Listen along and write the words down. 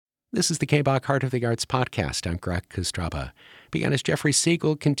This is the K-Bach Heart of the Arts podcast. I'm Greg Kostraba. Pianist Jeffrey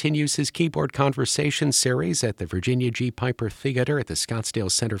Siegel continues his keyboard conversation series at the Virginia G. Piper Theater at the Scottsdale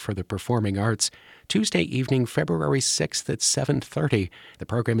Center for the Performing Arts, Tuesday evening, February 6th at 7:30. The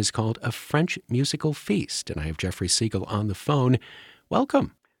program is called A French Musical Feast, and I have Jeffrey Siegel on the phone.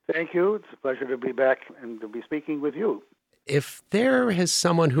 Welcome. Thank you. It's a pleasure to be back and to be speaking with you. If there is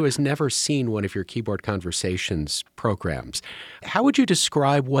someone who has never seen one of your Keyboard Conversations programs, how would you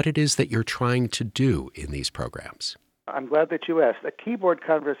describe what it is that you're trying to do in these programs? I'm glad that you asked. A keyboard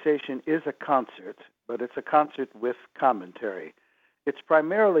conversation is a concert, but it's a concert with commentary. It's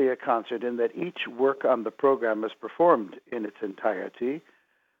primarily a concert in that each work on the program is performed in its entirety.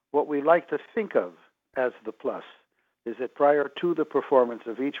 What we like to think of as the plus is that prior to the performance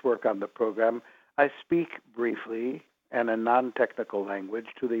of each work on the program, I speak briefly and a non-technical language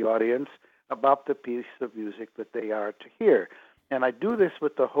to the audience about the piece of music that they are to hear. And I do this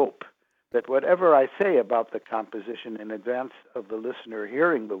with the hope that whatever I say about the composition in advance of the listener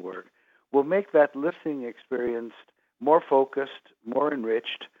hearing the work will make that listening experience more focused, more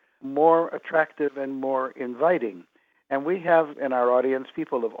enriched, more attractive, and more inviting. And we have in our audience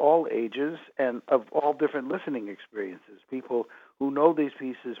people of all ages and of all different listening experiences, people who know these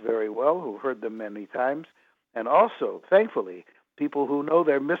pieces very well, who've heard them many times, and also, thankfully, people who know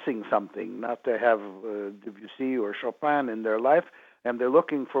they're missing something, not to have Debussy or Chopin in their life, and they're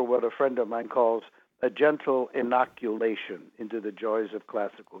looking for what a friend of mine calls a gentle inoculation into the joys of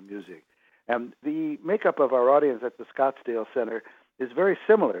classical music. And the makeup of our audience at the Scottsdale Center is very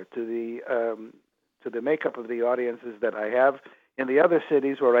similar to the makeup of the audiences that I have in the other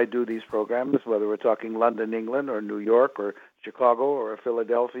cities where I do these programs, whether we're talking London, England, or New York, or Chicago, or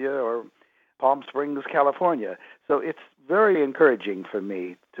Philadelphia, or Palm Springs, California. So it's very encouraging for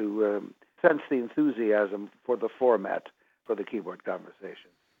me to sense the enthusiasm for the format for the keyboard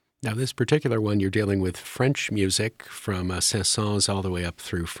conversation. Now, this particular one, you're dealing with French music from Saint-Saëns all the way up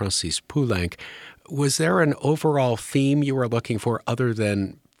through Francis Poulenc. Was there an overall theme you were looking for other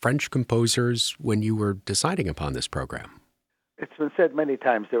than French composers when you were deciding upon this program? It's been said many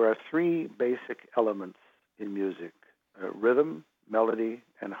times there are three basic elements in music: rhythm, melody,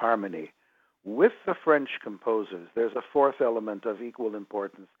 and harmony. With the French composers, there's a fourth element of equal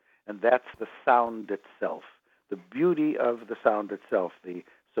importance, and that's the sound itself, the beauty of the sound itself, the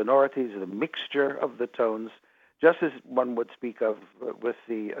sonorities, the mixture of the tones, just as one would speak of with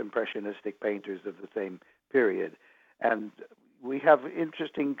the impressionistic painters of the same period. And we have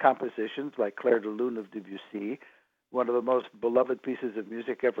interesting compositions like Clair de Lune of Debussy, one of the most beloved pieces of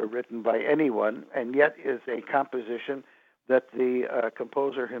music ever written by anyone, and yet is a composition that the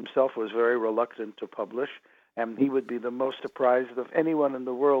composer himself was very reluctant to publish, and he would be the most surprised of anyone in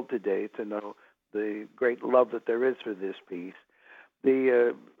the world today to know the great love that there is for this piece.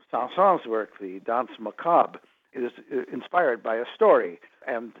 The Saint-Saëns work, the Danse Macabre, is inspired by a story,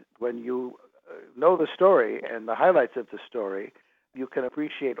 and when you know the story and the highlights of the story, you can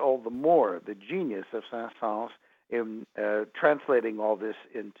appreciate all the more the genius of Saint-Saëns in translating all this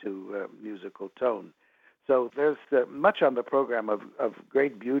into musical tone. So there's much on the program of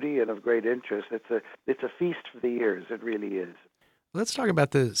great beauty and of great interest. It's a feast for the ears. It really is. Let's talk about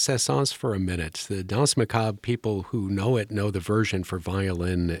the Saint-Saëns for a minute. The Danse Macabre, people who know it know the version for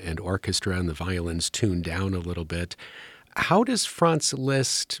violin and orchestra, and the violin's tuned down a little bit. How does Franz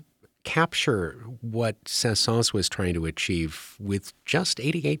Liszt capture what Saint-Saëns was trying to achieve with just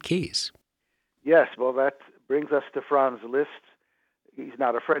 88 keys? Yes, well, that brings us to Franz Liszt. He's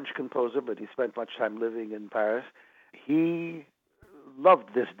not a French composer, but he spent much time living in Paris. He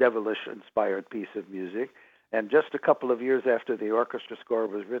loved this devilish-inspired piece of music, and just a couple of years after the orchestra score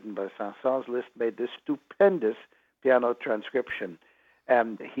was written by Saint-Saëns, Liszt made this stupendous piano transcription,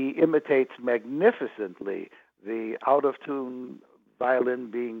 and he imitates magnificently the out-of-tune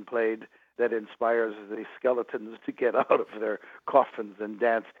violin being played that inspires the skeletons to get out of their coffins and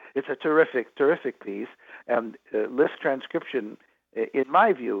dance. It's a terrific, terrific piece, and Liszt's transcription, in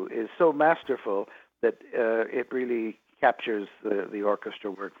my view, is so masterful that it really captures the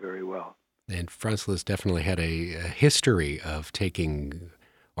orchestra work very well. And Franz Liszt definitely had a history of taking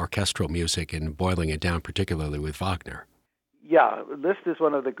orchestral music and boiling it down, particularly with Wagner. Yeah, Liszt is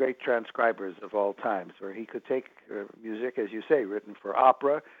one of the great transcribers of all times, where he could take music, as you say, written for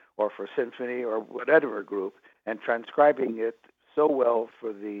opera or for symphony or whatever group, and transcribing it so well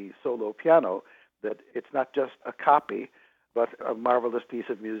for the solo piano that it's not just a copy, but a marvelous piece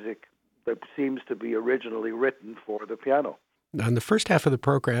of music that seems to be originally written for the piano. On the first half of the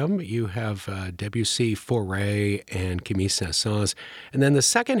program, you have Debussy, Fauré, and Camille Saint-Saëns. And then the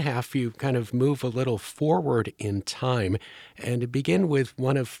second half, you kind of move a little forward in time and begin with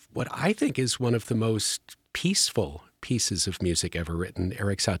one of what I think is one of the most peaceful pieces of music ever written,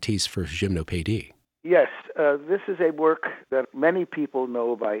 Erik Satie's for Gymnopédie. Yes, this is a work that many people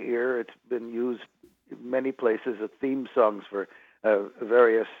know by ear. It's been used in many places as theme songs for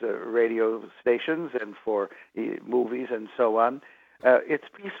various radio stations and for movies and so on. It's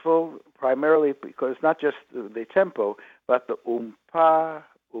peaceful primarily because not just the tempo, but the pa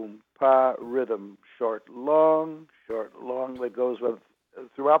rhythm, short, long, that goes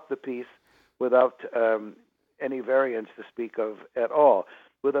throughout the piece without any variance to speak of at all,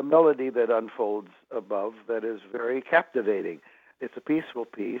 with a melody that unfolds above that is very captivating. It's a peaceful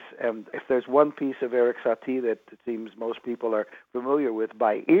piece, and if there's one piece of Erik Satie that it seems most people are familiar with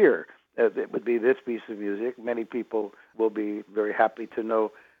by ear, it would be this piece of music. Many people will be very happy to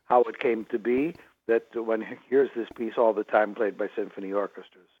know how it came to be, that one hears this piece all the time played by symphony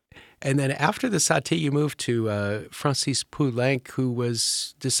orchestras. And then after the Satie, you moved to Francis Poulenc, who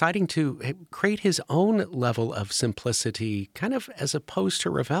was deciding to create his own level of simplicity, kind of as opposed to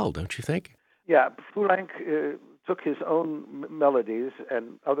Ravel, don't you think? Yeah, Poulenc took his own melodies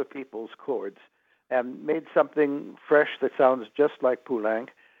and other people's chords and made something fresh that sounds just like Poulenc.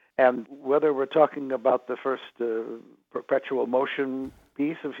 And whether we're talking about the first perpetual motion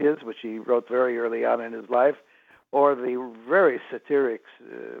piece of his, which he wrote very early on in his life, or the very satiric,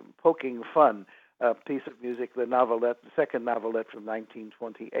 poking fun piece of music, the second novelette from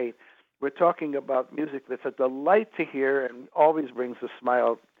 1928, we're talking about music that's a delight to hear and always brings a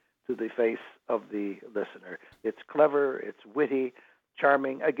smile to the face of the listener. It's clever, it's witty,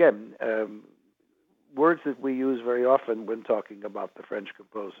 charming. Again, words that we use very often when talking about the French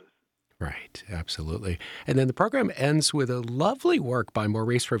composers. Right, absolutely. And then the program ends with a lovely work by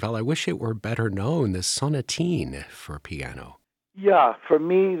Maurice Ravel. I wish it were better known, the Sonatine for piano. Yeah, for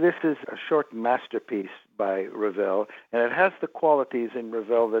me, this is a short masterpiece by Ravel, and it has the qualities in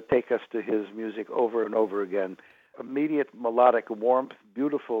Ravel that take us to his music over and over again. Immediate melodic warmth,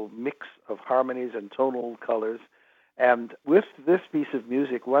 beautiful mix of harmonies and tonal colors. And with this piece of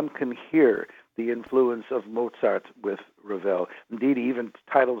music, one can hear the influence of Mozart with Ravel. Indeed, he even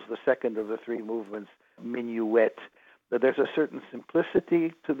titles the second of the three movements Minuet. But there's a certain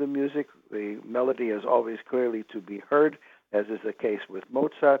simplicity to the music. The melody is always clearly to be heard, as is the case with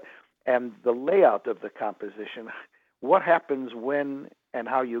Mozart. And the layout of the composition, what happens when and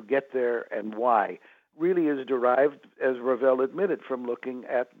how you get there and why, really is derived, as Ravel admitted, from looking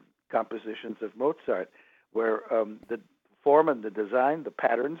at compositions of Mozart, where the form and the design, the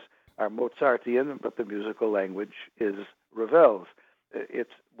patterns, are Mozartian, but the musical language is Ravel's.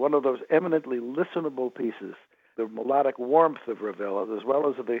 It's one of those eminently listenable pieces. The melodic warmth of Ravel, as well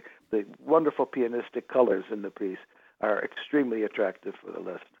as the wonderful pianistic colors in the piece, are extremely attractive for the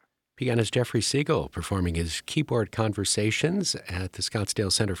listener. Pianist Jeffrey Siegel performing his keyboard conversations at the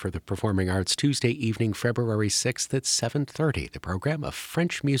Scottsdale Center for the Performing Arts Tuesday evening, February 6th at 7:30. The program, a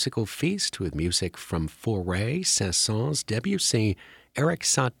French musical feast with music from Fauré, Saint-Saëns, Debussy, Erik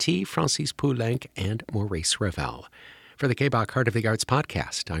Satie, Francis Poulenc, and Maurice Ravel. For the KBOK Heart of the Arts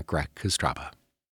podcast, I'm Greg Kostraba.